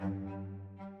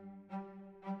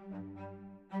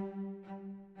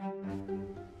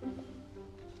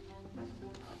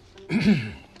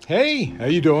Hey, how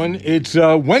you doing? It's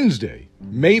Wednesday,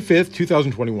 May 5th,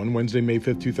 2021. Wednesday, May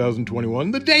 5th,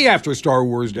 2021. The day after Star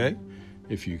Wars Day,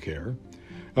 if you care.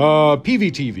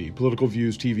 PVTV, Political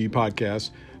Views TV Podcast.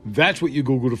 That's what you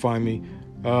Google to find me.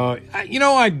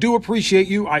 I do appreciate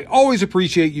you. I always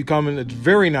appreciate you coming. It's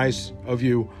very nice of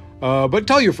you. But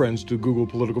tell your friends to Google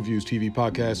Political Views TV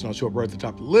Podcast, and I'll show up right at the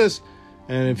top of the list.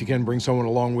 And if you can, bring someone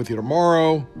along with you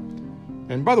tomorrow.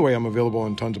 And by the way, I'm available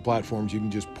on tons of platforms. You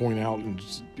can just point out and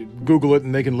just Google it,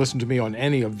 and they can listen to me on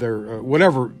any of their,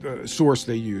 whatever source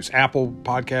they use. Apple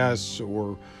Podcasts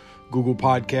or Google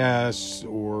Podcasts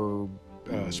or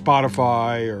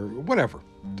Spotify or whatever.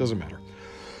 Doesn't matter.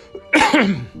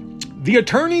 The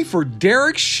attorney for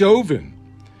Derek Chauvin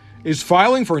is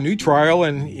filing for a new trial,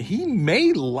 and he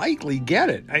may likely get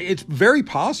it. It's very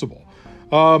possible.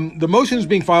 The motion is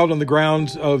being filed on the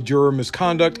grounds of juror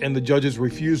misconduct and the judge's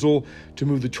refusal to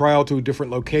move the trial to a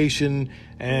different location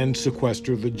and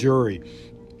sequester the jury.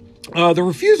 The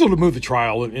refusal to move the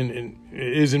trial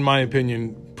is, in my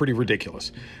opinion, pretty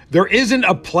ridiculous. There isn't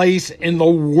a place in the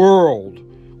world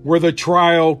where the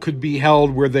trial could be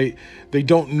held where they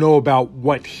don't know about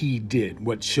what he did,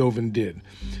 what Chauvin did.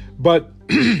 But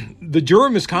the juror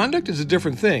misconduct is a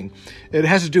different thing. It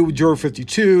has to do with Juror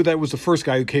 52. That was the first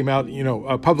guy who came out,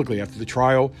 publicly after the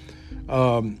trial.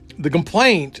 The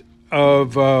complaint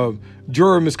of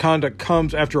juror misconduct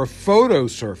comes after a photo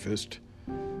surfaced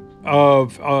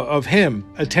of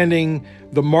him attending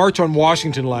the March on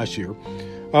Washington last year.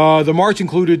 The march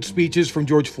included speeches from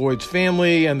George Floyd's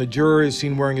family, and the juror is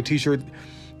seen wearing a T-shirt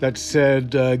that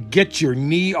said, "Get your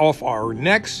knee off our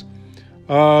necks."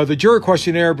 The juror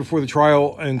questionnaire before the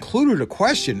trial included a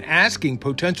question asking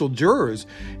potential jurors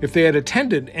if they had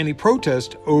attended any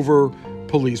protest over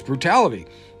police brutality.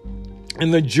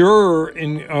 And the juror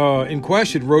in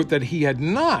question wrote that he had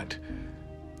not.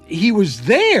 He was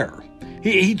there.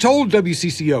 He told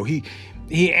WCCO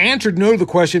he answered no to the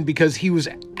question because he was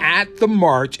at the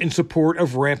march in support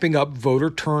of ramping up voter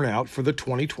turnout for the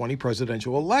 2020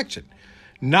 presidential election,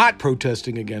 not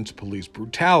protesting against police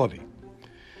brutality.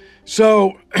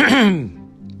 So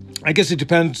I guess it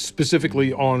depends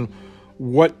specifically on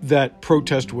what that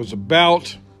protest was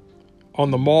about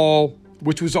on the mall,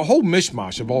 which was a whole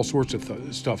mishmash of all sorts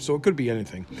of stuff. So it could be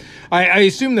anything. I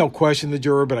assume they'll question the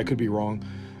juror, but I could be wrong.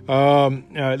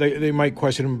 They might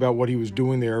question him about what he was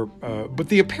doing there. But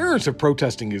the appearance of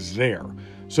protesting is there.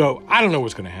 So I don't know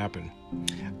what's going to happen.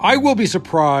 I will be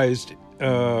surprised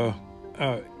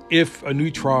if a new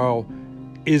trial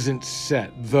isn't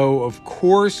set, though, of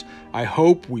course, I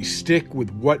hope we stick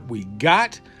with what we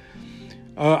got.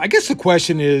 I guess the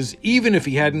question is, even if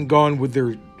he hadn't gone, would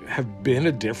there have been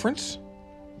a difference?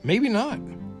 Maybe not.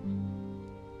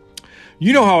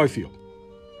 You know how I feel.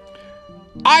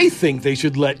 I think they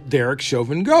should let Derek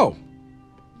Chauvin go.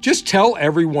 Just tell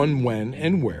everyone when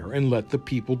and where and let the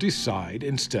people decide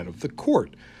instead of the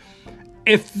court.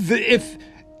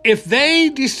 If they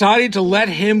decided to let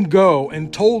him go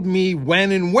and told me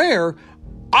when and where,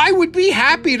 I would be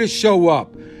happy to show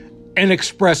up and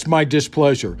express my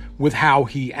displeasure with how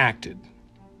he acted.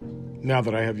 Now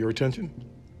that I have your attention,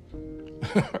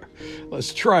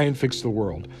 let's try and fix the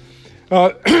world.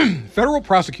 Federal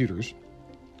prosecutors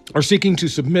are seeking to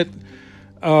submit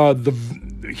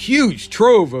the huge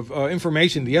trove of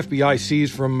information the FBI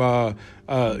seized from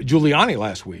Giuliani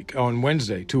last week on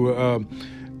Wednesday to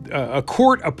a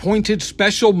court-appointed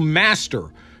special master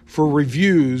for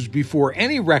reviews before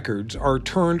any records are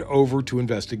turned over to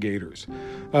investigators.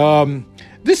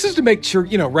 This is to make sure,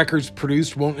 records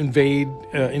produced won't invade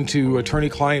into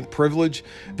attorney-client privilege.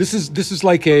 This is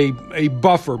like a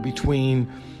buffer between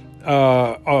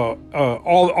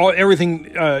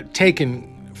everything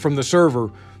taken from the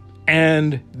server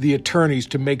and the attorneys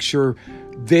to make sure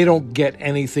they don't get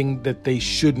anything that they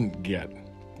shouldn't get,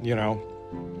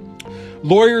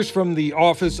 Lawyers from the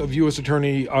Office of U.S.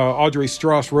 Attorney Audrey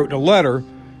Strauss wrote in a letter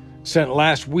sent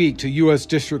last week to U.S.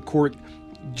 District Court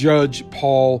Judge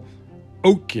Paul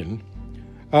Oetken.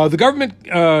 The government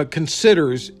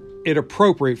considers it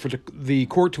appropriate for the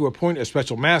court to appoint a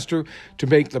special master to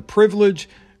make the privilege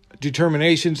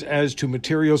determinations as to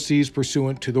material seized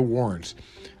pursuant to the warrants.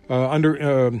 Under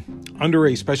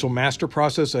a special master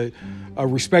process, a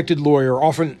respected lawyer,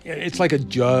 often it's like a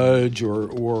judge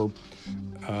or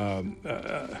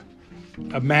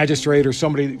a magistrate or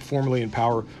somebody formerly in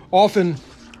power, often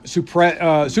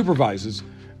supervises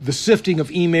the sifting of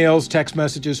emails, text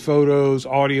messages, photos,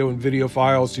 audio, and video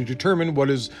files to determine what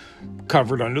is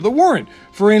covered under the warrant.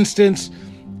 For instance,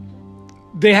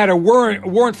 they had a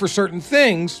warrant for certain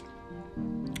things,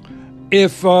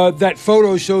 if that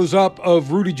photo shows up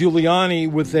of Rudy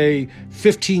Giuliani with a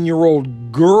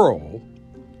 15-year-old girl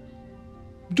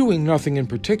doing nothing in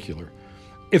particular,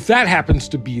 if that happens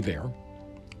to be there,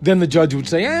 then the judge would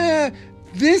say,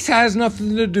 this has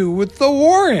nothing to do with the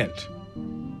warrant.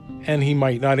 And he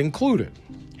might not include it.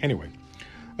 Anyway,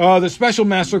 the special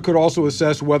master could also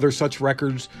assess whether such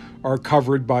records are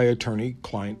covered by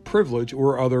attorney-client privilege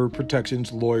or other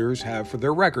protections lawyers have for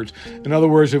their records. In other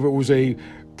words, if it was a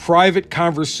private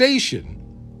conversation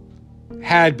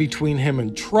had between him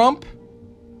and Trump,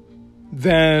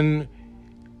 then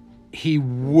he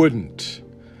wouldn't.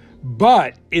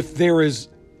 But if there is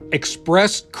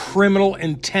expressed criminal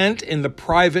intent in the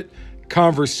private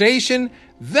conversation,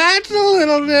 that's a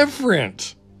little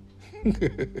different.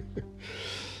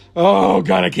 Oh,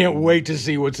 God, I can't wait to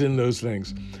see what's in those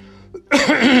things.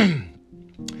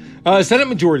 Senate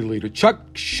Majority Leader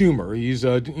Chuck Schumer, he's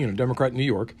a Democrat in New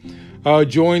York,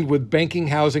 joined with Banking,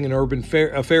 Housing, and Urban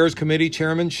Affairs Committee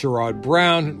Chairman Sherrod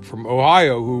Brown from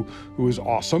Ohio, who is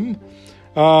awesome.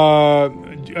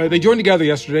 They joined together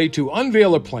yesterday to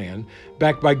unveil a plan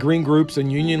backed by green groups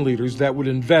and union leaders that would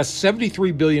invest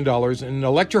 $73 billion in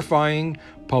electrifying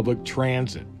public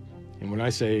transit. And when I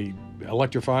say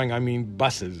electrifying, I mean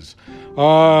buses.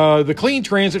 The Clean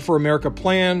Transit for America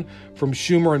plan from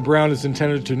Schumer and Brown is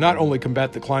intended to not only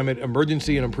combat the climate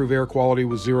emergency and improve air quality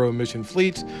with zero-emission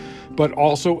fleets, but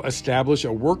also establish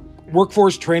a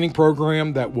workforce training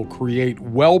program that will create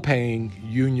well-paying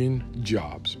union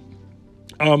jobs.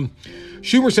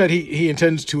 Schumer said he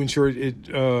intends to ensure it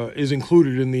is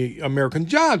included in the American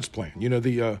Jobs Plan,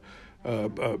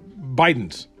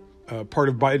 Biden's part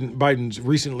of Biden's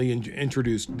recently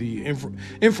introduced the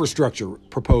infrastructure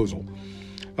proposal.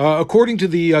 According to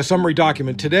the summary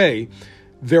document today,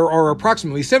 there are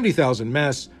approximately 70,000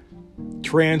 mass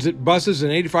transit buses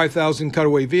and 85,000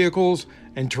 cutaway vehicles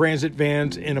and transit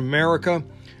vans in America.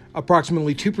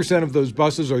 Approximately 2% of those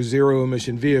buses are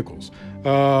zero-emission vehicles.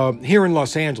 Here in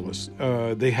Los Angeles,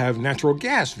 they have natural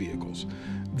gas vehicles.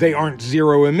 They aren't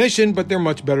zero-emission, but they're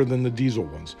much better than the diesel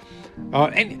ones.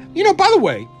 And by the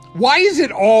way, why is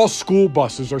it all school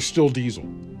buses are still diesel?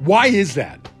 Why is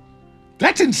that?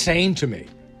 That's insane to me.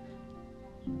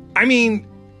 I mean,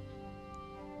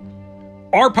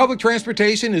 our public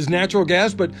transportation is natural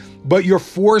gas, but you're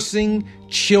forcing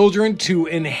children to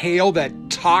inhale that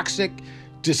toxic,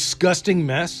 disgusting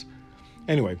mess.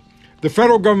 Anyway, the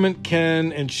federal government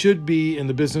can and should be in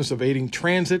the business of aiding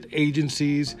transit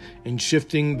agencies in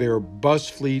shifting their bus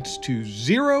fleets to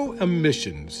zero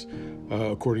emissions,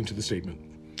 according to the statement.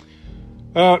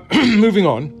 Moving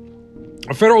on,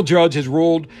 a federal judge has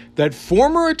ruled that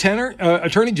former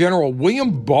Attorney General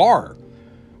William Barr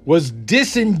was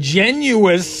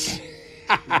disingenuous.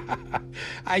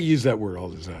 I use that word all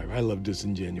the time. I love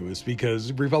disingenuous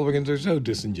because Republicans are so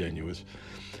disingenuous.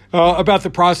 About the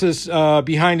process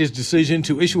behind his decision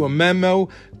to issue a memo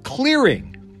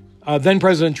clearing then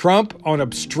President Trump on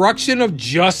obstruction of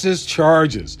justice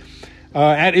charges.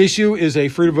 At issue is a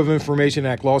Freedom of Information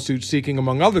Act lawsuit seeking,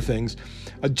 among other things,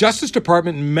 a Justice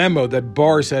Department memo that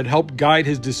Barr said helped guide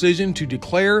his decision to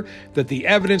declare that the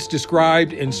evidence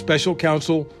described in Special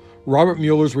Counsel Robert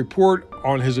Mueller's report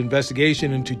on his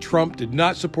investigation into Trump did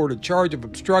not support a charge of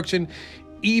obstruction,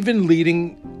 even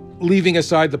leaving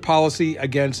aside the policy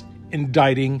against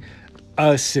indicting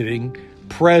a sitting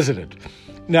president.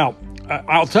 Now,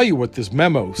 I'll tell you what this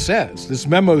memo says. This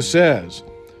memo says,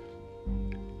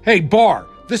 hey, Barr,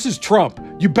 this is Trump.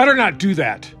 You better not do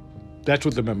that. That's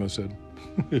what the memo said.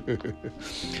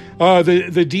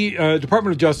 The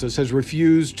Department of Justice has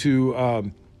refused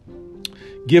to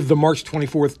give the March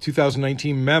 24th,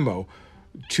 2019 memo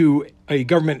to a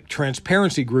government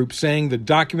transparency group saying the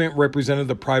document represented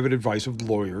the private advice of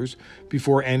lawyers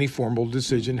before any formal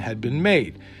decision had been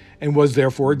made and was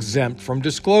therefore exempt from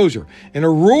disclosure. In a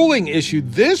ruling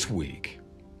issued this week,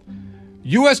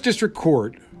 U.S. District for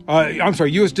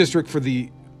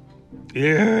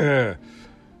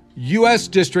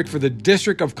the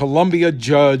District of Columbia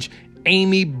Judge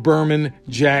Amy Berman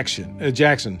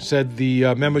Jackson said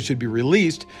the memo should be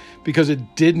released because it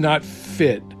did not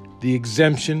fit the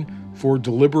exemption for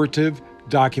deliberative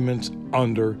documents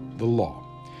under the law.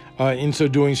 In so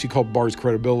doing, she called Barr's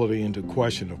credibility into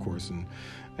question, of course,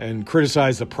 and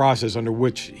criticized the process under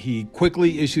which he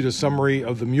quickly issued a summary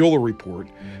of the Mueller report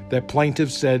that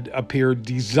plaintiffs said appeared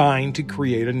designed to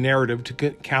create a narrative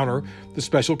to counter the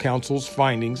special counsel's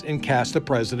findings and cast the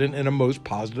president in a most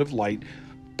positive light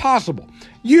possible.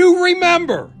 You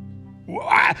remember,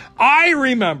 I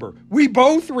remember, we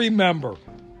both remember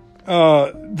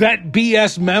that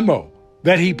BS memo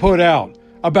that he put out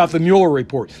about the Mueller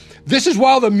report. This is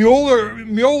while the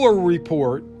Mueller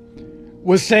report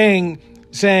was saying,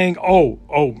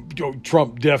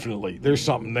 Trump definitely, there's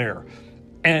something there.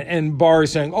 And Barr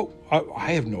is saying,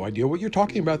 I have no idea what you're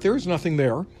talking about. There is nothing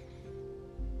there.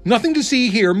 Nothing to see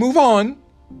here. Move on.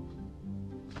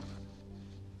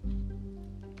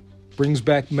 Brings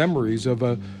back memories of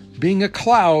being a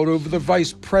cloud over the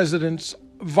vice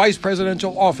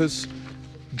presidential office,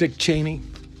 Dick Cheney.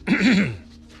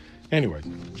 Anyway,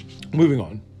 moving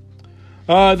on.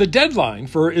 The deadline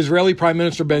for Israeli Prime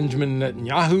Minister Benjamin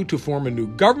Netanyahu to form a new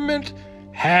government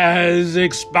has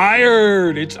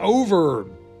expired. It's over.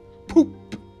 Poop.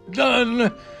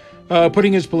 Done.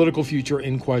 Putting his political future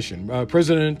in question.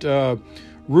 President Reuven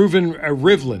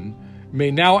Rivlin may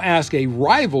now ask a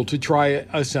rival to try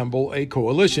assemble a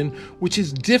coalition, which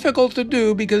is difficult to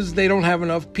do because they don't have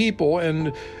enough people.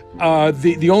 And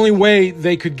the only way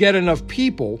they could get enough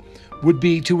people would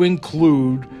be to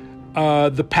include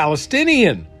the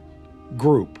Palestinian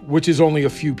group, which is only a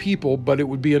few people, but it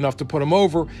would be enough to put them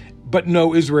over. But no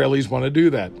Israelis want to do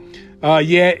that.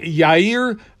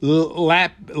 Yair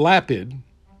Lapid,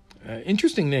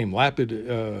 interesting name, Lapid.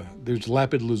 There's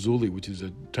lapid lazuli, which is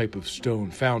a type of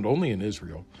stone found only in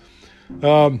Israel.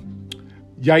 Yair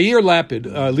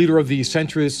Lapid, leader of the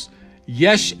centrist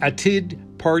Yesh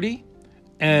Atid party,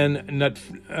 and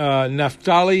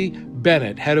Naftali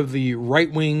Bennett, head of the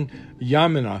right-wing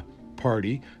Yamina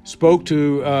party, spoke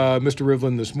to Mr.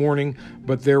 Rivlin this morning,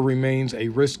 but there remains a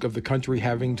risk of the country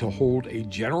having to hold a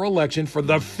general election for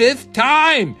the 5th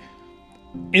time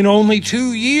in only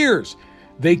 2 years.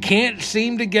 They can't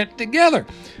seem to get together.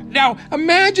 Now,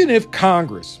 imagine if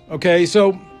Congress, okay,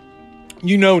 so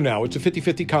you know now it's a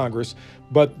 50-50 Congress,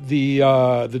 but the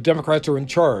Democrats are in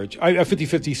charge, a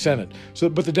 50-50 Senate,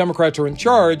 but the Democrats are in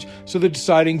charge, so the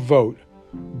deciding vote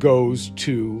goes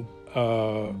to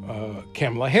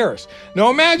Kamala Harris. Now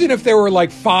imagine if there were like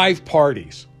 5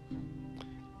 parties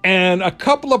and a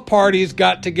couple of parties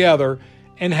got together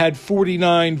and had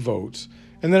 49 votes,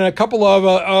 and then a couple of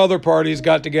other parties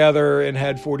got together and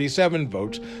had 47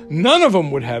 votes. None of them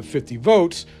would have 50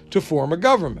 votes to form a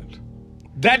government.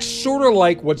 That's sort of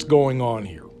like what's going on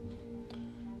here.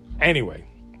 Anyway,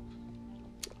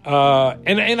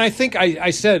 and I think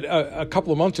I said a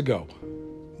couple of months ago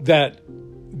that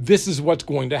this is what's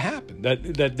going to happen,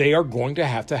 that they are going to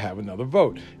have another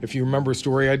vote. If you remember a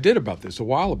story I did about this a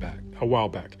while back.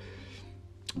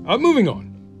 Moving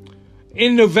on.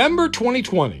 In November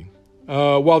 2020,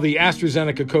 while the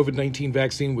AstraZeneca COVID-19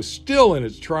 vaccine was still in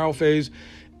its trial phase,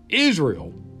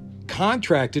 Israel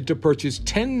contracted to purchase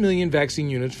 10 million vaccine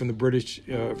units from the British,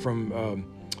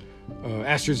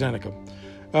 AstraZeneca.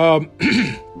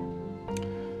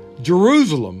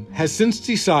 Jerusalem has since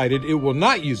decided it will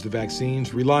not use the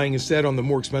vaccines, relying instead on the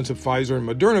more expensive Pfizer and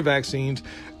Moderna vaccines.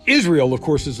 Israel, of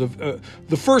course, is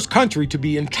the first country to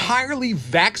be entirely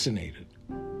vaccinated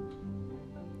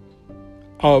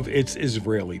of its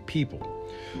Israeli people.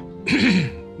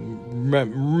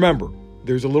 Remember,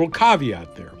 there's a little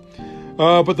caveat there.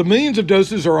 But the millions of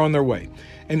doses are on their way.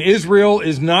 And Israel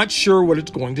is not sure what it's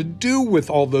going to do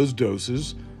with all those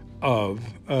doses of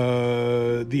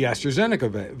the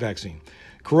AstraZeneca vaccine.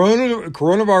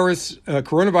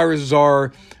 Coronavirus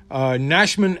czar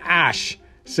Nachman Ash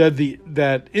said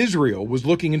that Israel was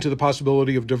looking into the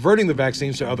possibility of diverting the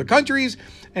vaccines to other countries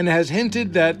and has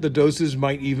hinted that the doses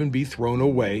might even be thrown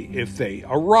away if they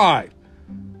arrive.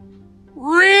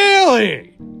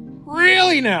 Really?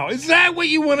 Really now? Is that what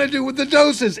you want to do with the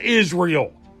doses,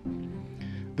 Israel?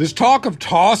 This talk of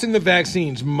tossing the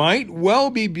vaccines might well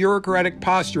be bureaucratic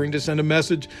posturing to send a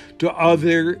message to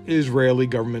other Israeli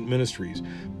government ministries.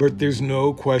 But there's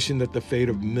no question that the fate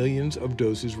of millions of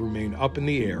doses remain up in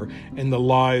the air and the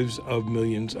lives of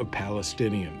millions of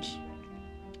Palestinians.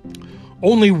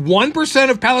 Only 1%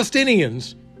 of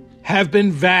Palestinians have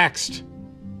been vaxxed.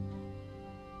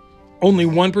 Only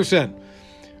 1%.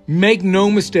 Make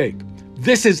no mistake,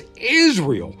 this is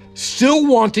Israel still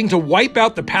wanting to wipe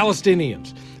out the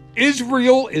Palestinians.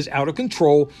 Israel is out of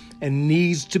control and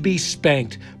needs to be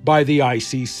spanked by the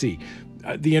ICC,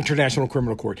 the International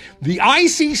Criminal Court. The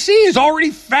ICC is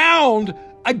already found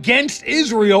against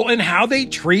Israel in how they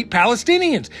treat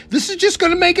Palestinians. This is just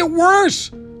going to make it worse.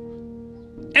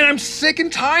 And I'm sick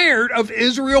and tired of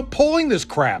Israel pulling this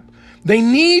crap. They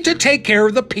need to take care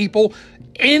of the people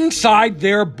inside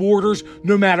their borders,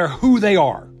 no matter who they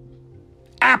are.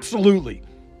 Absolutely.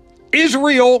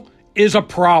 Israel is a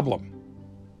problem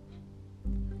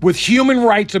with human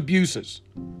rights abuses.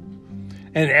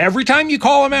 And every time you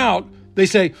call them out, they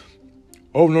say,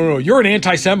 oh, no, you're an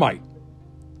anti-Semite.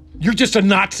 You're just a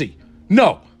Nazi.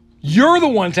 No, you're the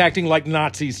ones acting like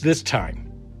Nazis this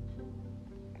time.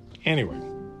 Anyway,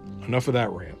 enough of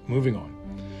that rant. Moving on.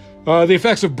 The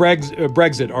effects of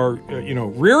Brexit are,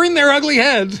 rearing their ugly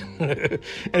heads, and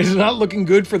it's not looking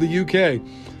good for the UK.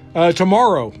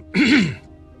 Tomorrow,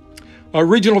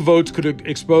 regional votes could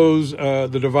expose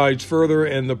the divides further,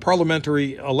 and the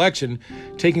parliamentary election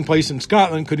taking place in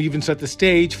Scotland could even set the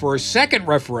stage for a second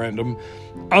referendum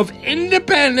of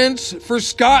independence for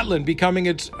Scotland, becoming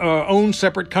its own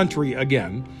separate country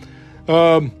again.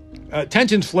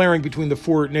 Tensions flaring between the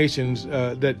four nations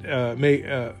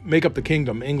that make up the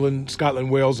kingdom, England, Scotland,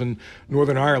 Wales, and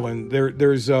Northern Ireland.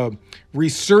 There's a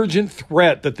resurgent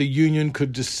threat that the union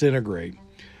could disintegrate.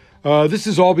 This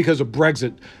is all because of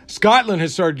Brexit. Scotland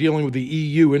has started dealing with the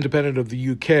EU, independent of the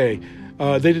UK.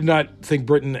 They did not think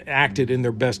Britain acted in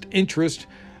their best interest.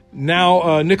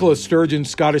 Now, Nicola Sturgeon's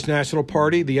Scottish National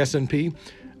Party, the SNP,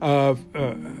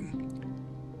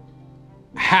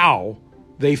 how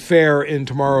they fare in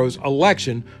tomorrow's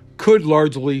election could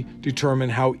largely determine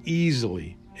how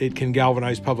easily it can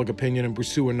galvanize public opinion and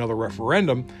pursue another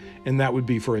referendum, and that would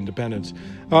be for independence.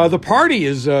 The party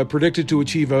is predicted to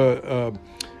achieve a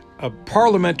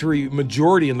parliamentary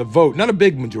majority in the vote. Not a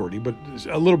big majority, but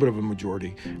a little bit of a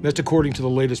majority. And that's according to the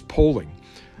latest polling.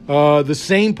 The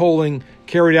same polling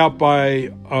carried out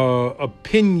by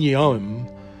Opinium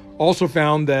also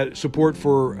found that support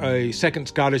for a second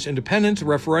Scottish independence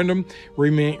referendum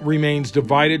remains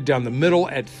divided down the middle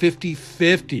at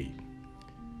 50-50.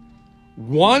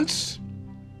 Once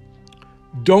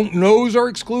don't knows are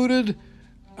excluded,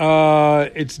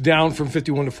 it's down from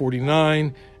 51 to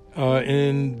 49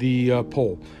 in the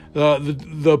poll.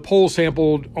 The poll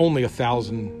sampled only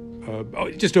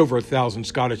 1,000, just over 1,000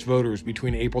 Scottish voters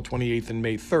between April 28th and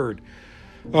May 3rd.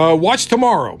 Watch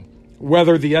tomorrow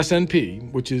whether the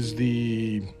SNP, which is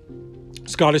the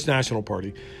Scottish National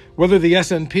Party, whether the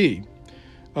SNP,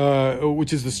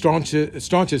 which is the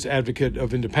staunchest advocate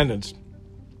of independence,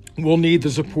 will need the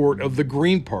support of the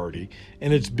Green Party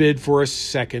in its bid for a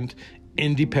second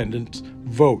independence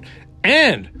vote.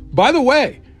 And, by the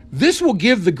way, this will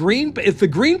give if the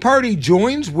Green Party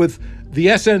joins with the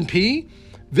SNP,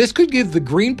 this could give the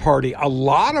Green Party a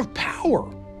lot of power,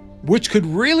 which could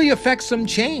really affect some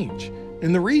change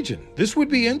in the region. This would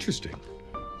be interesting.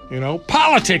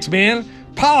 Politics, man.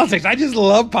 Politics. I just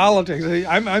love politics.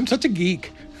 I'm such a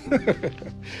geek.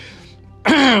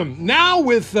 Now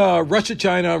with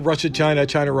Russia-China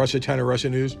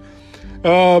news.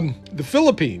 The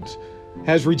Philippines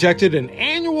has rejected an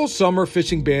annual summer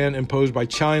fishing ban imposed by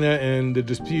China and the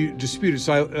disputed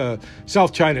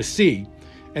South China Sea,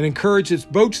 and encouraged its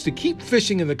boats to keep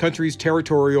fishing in the country's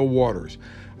territorial waters.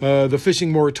 The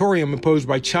fishing moratorium imposed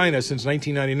by China since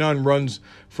 1999 runs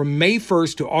from May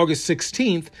 1st to August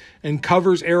 16th and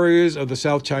covers areas of the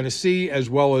South China Sea as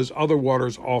well as other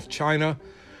waters off China.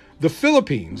 The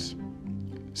Philippines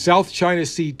South China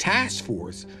Sea Task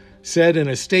Force said in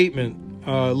a statement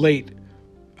late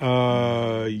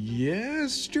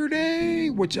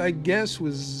yesterday, which I guess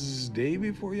was day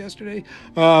before yesterday,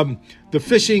 the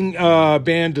fishing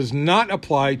ban does not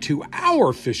apply to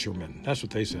our fishermen. That's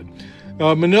what they said.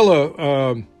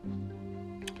 Manila,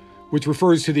 which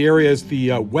refers to the area as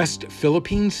the West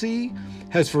Philippine Sea,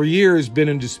 has for years been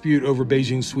in dispute over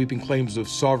Beijing's sweeping claims of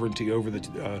sovereignty over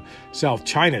the South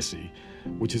China Sea,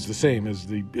 which is the same as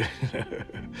the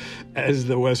as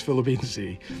the West Philippine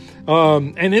Sea.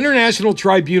 An international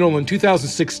tribunal in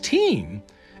 2016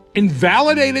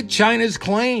 invalidated China's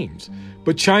claims,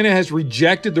 but China has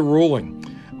rejected the ruling.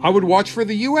 I would watch for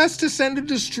the U.S. to send a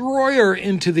destroyer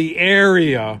into the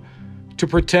area to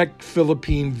protect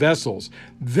Philippine vessels.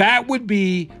 That would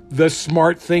be the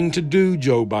smart thing to do,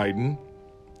 Joe Biden.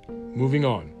 Moving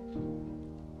on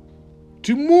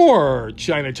to more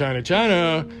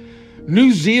China.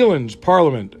 New Zealand's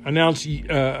parliament announced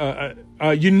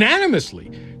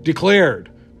unanimously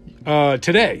declared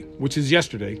today, which is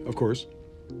yesterday, of course,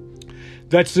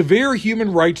 that severe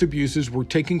human rights abuses were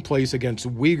taking place against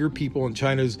Uyghur people in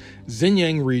China's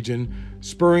Xinjiang region,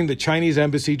 spurring the Chinese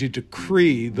embassy to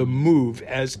decree the move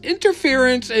as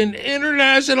interference in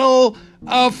international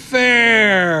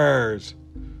affairs.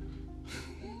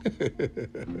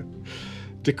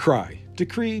 Decry,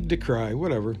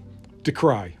 whatever.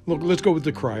 Decry. Look, let's go with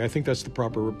decry. I think that's the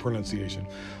proper pronunciation.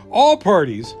 All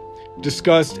parties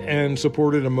discussed and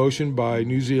supported a motion by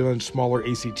New Zealand's smaller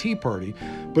ACT party,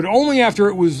 but only after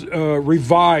it was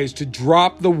revised to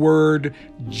drop the word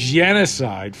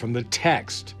genocide from the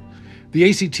text. The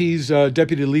ACT's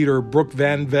deputy leader, Brooke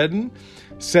Van Veden,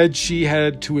 said she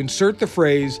had to insert the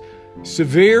phrase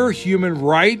severe human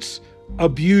rights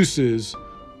abuses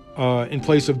in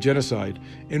place of genocide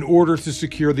in order to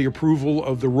secure the approval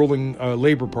of the ruling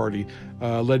Labour Party,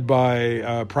 led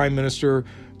by Prime Minister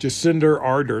Jacinda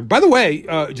Ardern. By the way,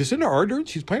 Jacinda Ardern,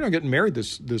 she's planning on getting married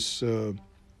this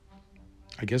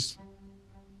I guess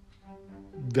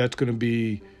that's going to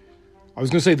be, I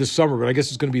was going to say this summer, but I guess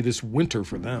it's going to be this winter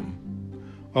for them.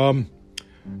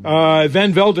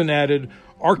 Van Velden added,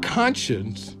 our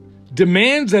conscience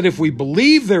demands that if we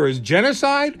believe there is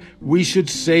genocide, we should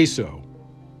say so.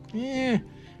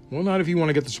 Well, not if you want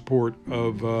to get the support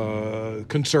of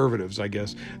conservatives, I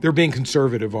guess. They're being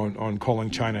conservative on calling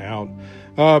China out.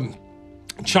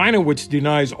 China, which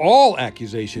denies all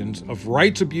accusations of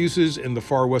rights abuses in the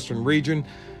far western region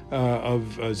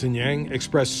of Xinjiang,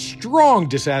 expressed strong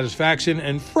dissatisfaction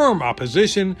and firm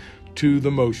opposition to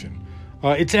the motion.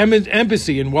 Its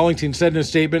embassy in Wellington said in a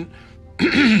statement,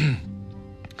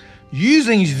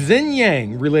 using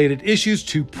Xinjiang-related issues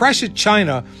to pressure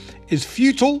China is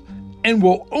futile and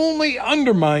will only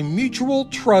undermine mutual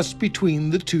trust between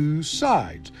the two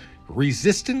sides.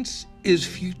 Resistance is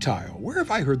futile. Where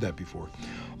have I heard that before?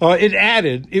 It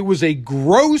added it was a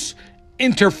gross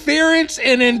interference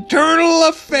in internal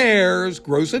affairs.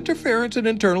 Gross interference in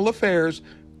internal affairs.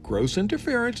 Gross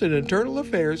interference in internal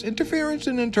affairs. Interference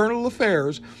in internal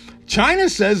affairs. China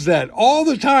says that all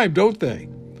the time, don't they?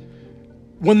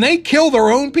 When they kill their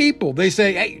own people, they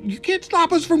say, hey, you can't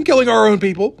stop us from killing our own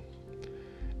people.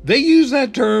 They use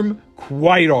that term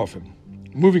quite often.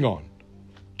 Moving on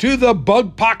to the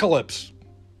bugpocalypse.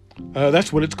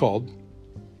 That's what it's called.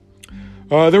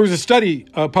 There was a study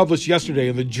published yesterday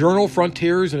in the journal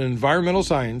Frontiers in Environmental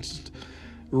Science.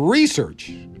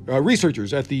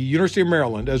 Researchers at the University of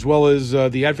Maryland, as well as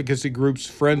the advocacy groups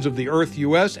Friends of the Earth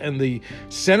US and the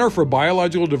Center for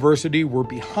Biological Diversity, were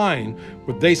behind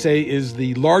what they say is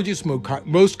the largest,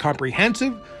 most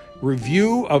comprehensive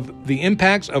review of the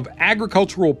impacts of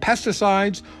agricultural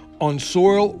pesticides on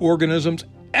soil organisms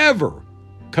ever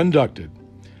conducted.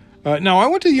 Now, I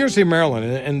went to the University of Maryland,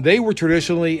 and they were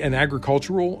traditionally an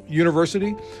agricultural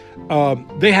university.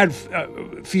 They had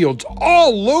fields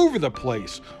all over the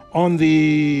place on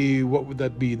the, what would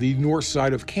that be, the north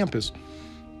side of campus.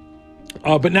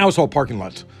 But now it's all parking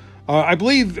lots. I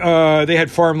believe they had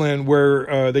farmland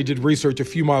where they did research a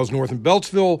few miles north in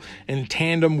Beltsville in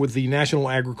tandem with the National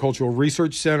Agricultural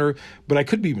Research Center, but I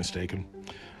could be mistaken.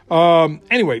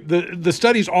 Anyway, the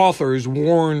study's authors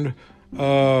warned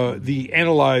the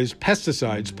analyzed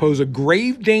pesticides pose a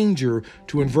grave danger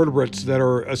to invertebrates that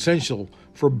are essential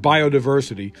for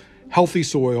biodiversity, healthy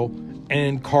soil,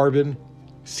 and carbon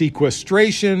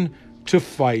sequestration to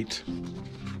fight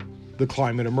the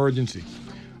climate emergency.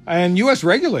 And U.S.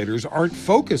 regulators aren't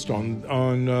focused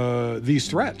on these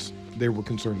threats they were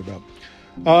concerned about.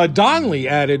 Donnelly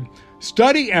added,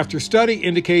 study after study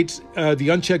indicates the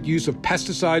unchecked use of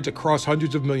pesticides across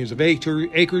hundreds of millions of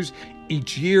acres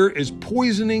each year is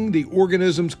poisoning the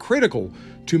organisms critical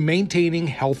to maintaining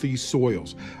healthy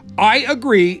soils. I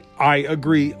agree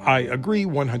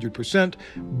 100%.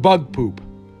 Bug poop.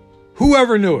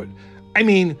 Whoever knew it? I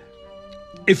mean,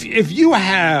 if you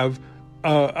have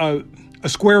a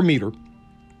square meter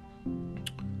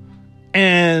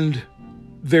and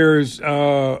there's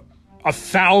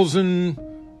 1,000,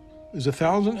 is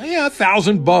 1,000? Yeah,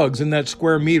 1,000 bugs in that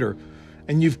square meter,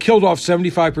 and you've killed off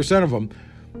 75% of them,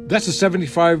 that's a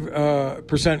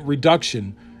 75%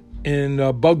 reduction in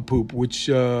bug poop, which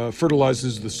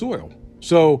fertilizes the soil.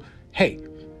 So, hey,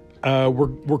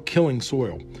 we're killing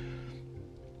soil.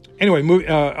 Anyway,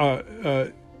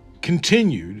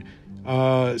 continued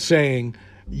saying,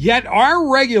 yet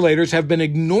our regulators have been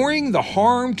ignoring the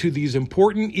harm to these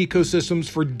important ecosystems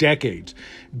for decades.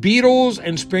 Beetles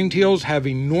and springtails have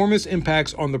enormous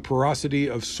impacts on the porosity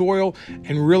of soil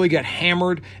and really get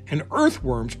hammered, and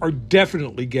earthworms are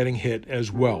definitely getting hit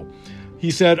as well. He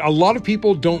said, a lot of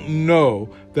people don't know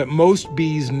that most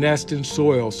bees nest in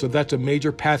soil, so that's a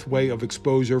major pathway of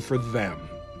exposure for them.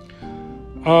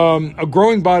 A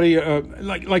growing body,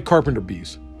 like carpenter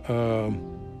bees,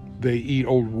 they eat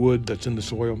old wood that's in the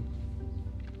soil.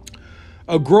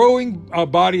 A growing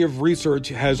body of research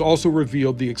has also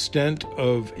revealed the extent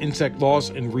of insect loss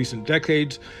in recent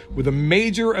decades, with a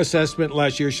major assessment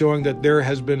last year showing that there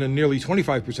has been a nearly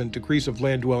 25% decrease of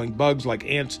land-dwelling bugs like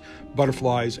ants,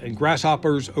 butterflies, and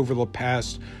grasshoppers over the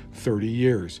past 30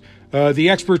 years. The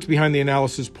experts behind the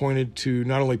analysis pointed to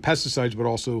not only pesticides, but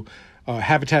also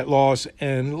habitat loss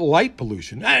and light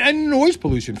pollution, and noise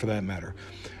pollution for that matter.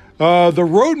 The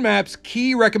roadmap's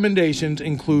key recommendations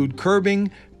include curbing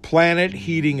planet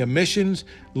heating emissions,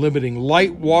 limiting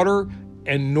light, water,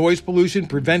 and noise pollution,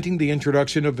 preventing the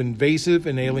introduction of invasive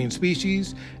and alien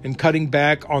species, and cutting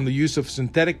back on the use of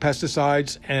synthetic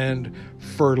pesticides and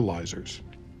fertilizers.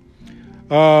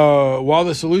 While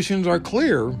the solutions are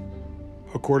clear,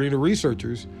 according to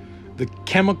researchers, the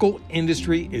chemical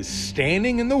industry is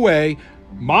standing in the way.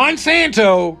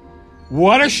 Monsanto,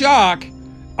 what a shock!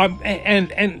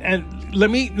 And let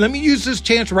me use this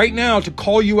chance right now to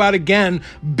call you out again,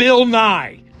 Bill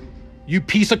Nye, you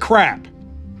piece of crap.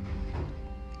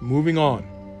 Moving on.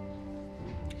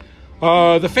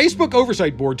 The Facebook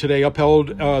Oversight Board today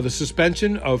upheld the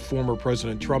suspension of former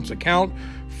President Trump's account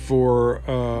for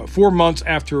 4 months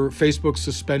after Facebook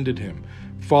suspended him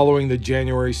following the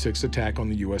January 6th attack on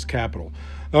the U.S. Capitol.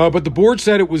 But the board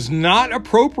said it was not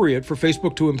appropriate for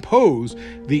Facebook to impose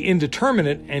the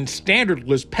indeterminate and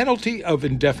standardless penalty of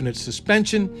indefinite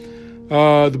suspension.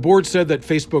 The board said that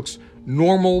Facebook's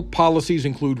normal policies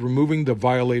include removing the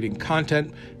violating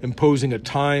content, imposing a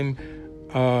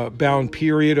time-bound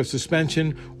period of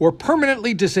suspension, or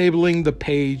permanently disabling the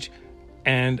page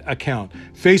and account.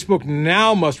 Facebook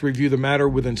now must review the matter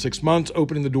within 6 months,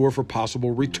 opening the door for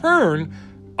possible return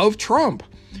of Trump.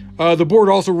 The board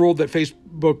also ruled that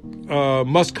Facebook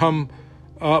must come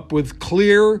up with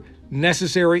clear,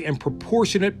 necessary, and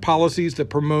proportionate policies that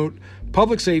promote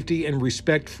public safety and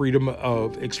respect freedom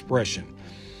of expression.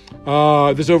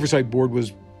 This oversight board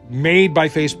was made by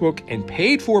Facebook and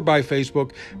paid for by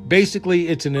Facebook. Basically,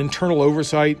 it's an internal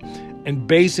oversight, and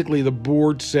basically the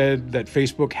board said that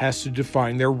Facebook has to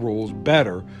define their roles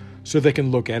better so they can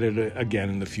look at it again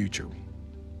in the future.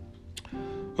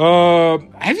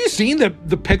 Have you seen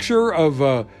the picture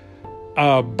of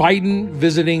Biden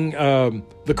visiting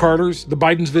the Carters? The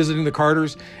Bidens visiting the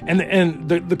Carters, and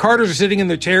the Carters are sitting in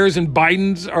their chairs, and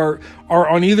Bidens are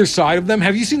on either side of them.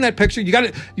 Have you seen that picture? You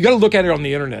got to look at it on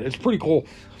the internet. It's pretty cool.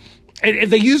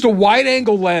 And they used a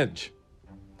wide-angle lens,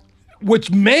 which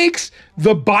makes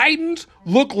the Bidens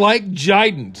look like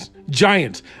giants.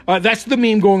 That's the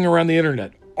meme going around the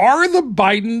internet. Are the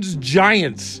Bidens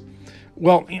giants?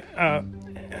 Well,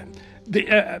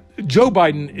 Joe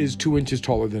Biden is 2 inches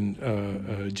taller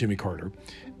than Jimmy Carter,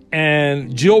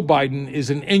 and Jill Biden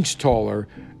is an inch taller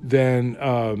than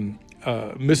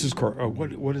Mrs. Carter.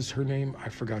 What is her name? I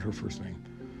forgot her first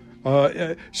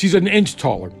name. She's an inch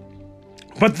taller,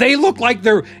 but they look like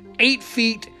they're 8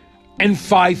 feet and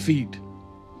 5 feet.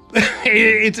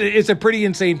 It's a pretty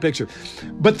insane picture,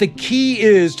 but the key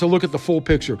is to look at the full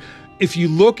picture. If you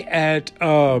look at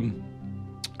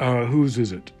whose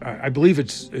is it? I believe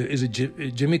is it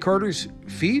Jimmy Carter's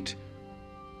feet?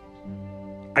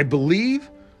 I believe.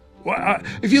 Well,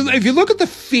 if you look at the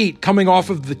feet coming off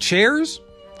of the chairs,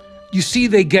 you see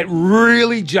they get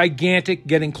really gigantic,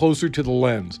 getting closer to the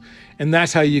lens, and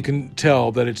that's how you can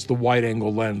tell that it's the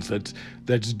wide-angle lens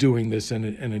that's doing this, and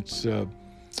it's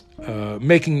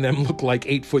making them look like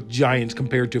 8-foot giants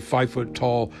compared to 5-foot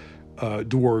tall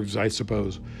dwarves, I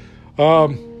suppose.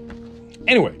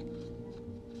 Anyway.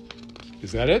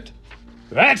 Is that it?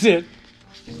 That's it.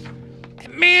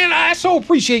 Man, I so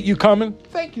appreciate you coming.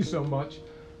 Thank you so much.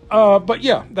 But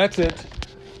yeah, that's it.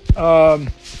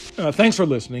 Thanks for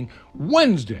listening.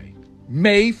 Wednesday,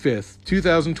 May 5th,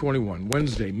 2021.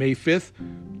 Wednesday, May 5th,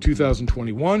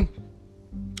 2021.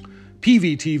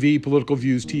 PVTV, Political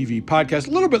Views TV podcast. A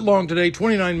little bit long today,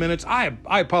 29 minutes. I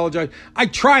apologize. I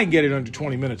try and get it under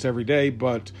 20 minutes every day,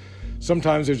 but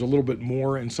sometimes there's a little bit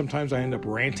more, and sometimes I end up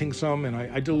ranting some, and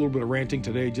I did a little bit of ranting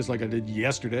today, just like I did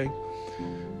yesterday.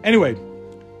 Anyway,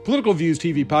 Political Views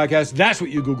TV podcast, that's what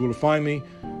you Google to find me.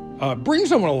 Bring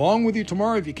someone along with you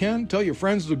tomorrow if you can. Tell your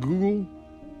friends to Google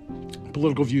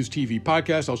Political Views TV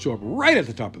podcast. I'll show up right at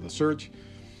the top of the search.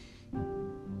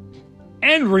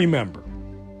 And remember,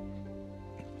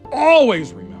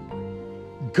 always remember,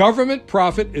 government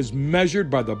profit is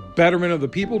measured by the betterment of the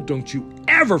people. Don't you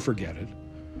ever forget it.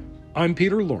 I'm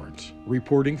Peter Lawrence,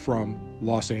 reporting from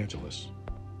Los Angeles.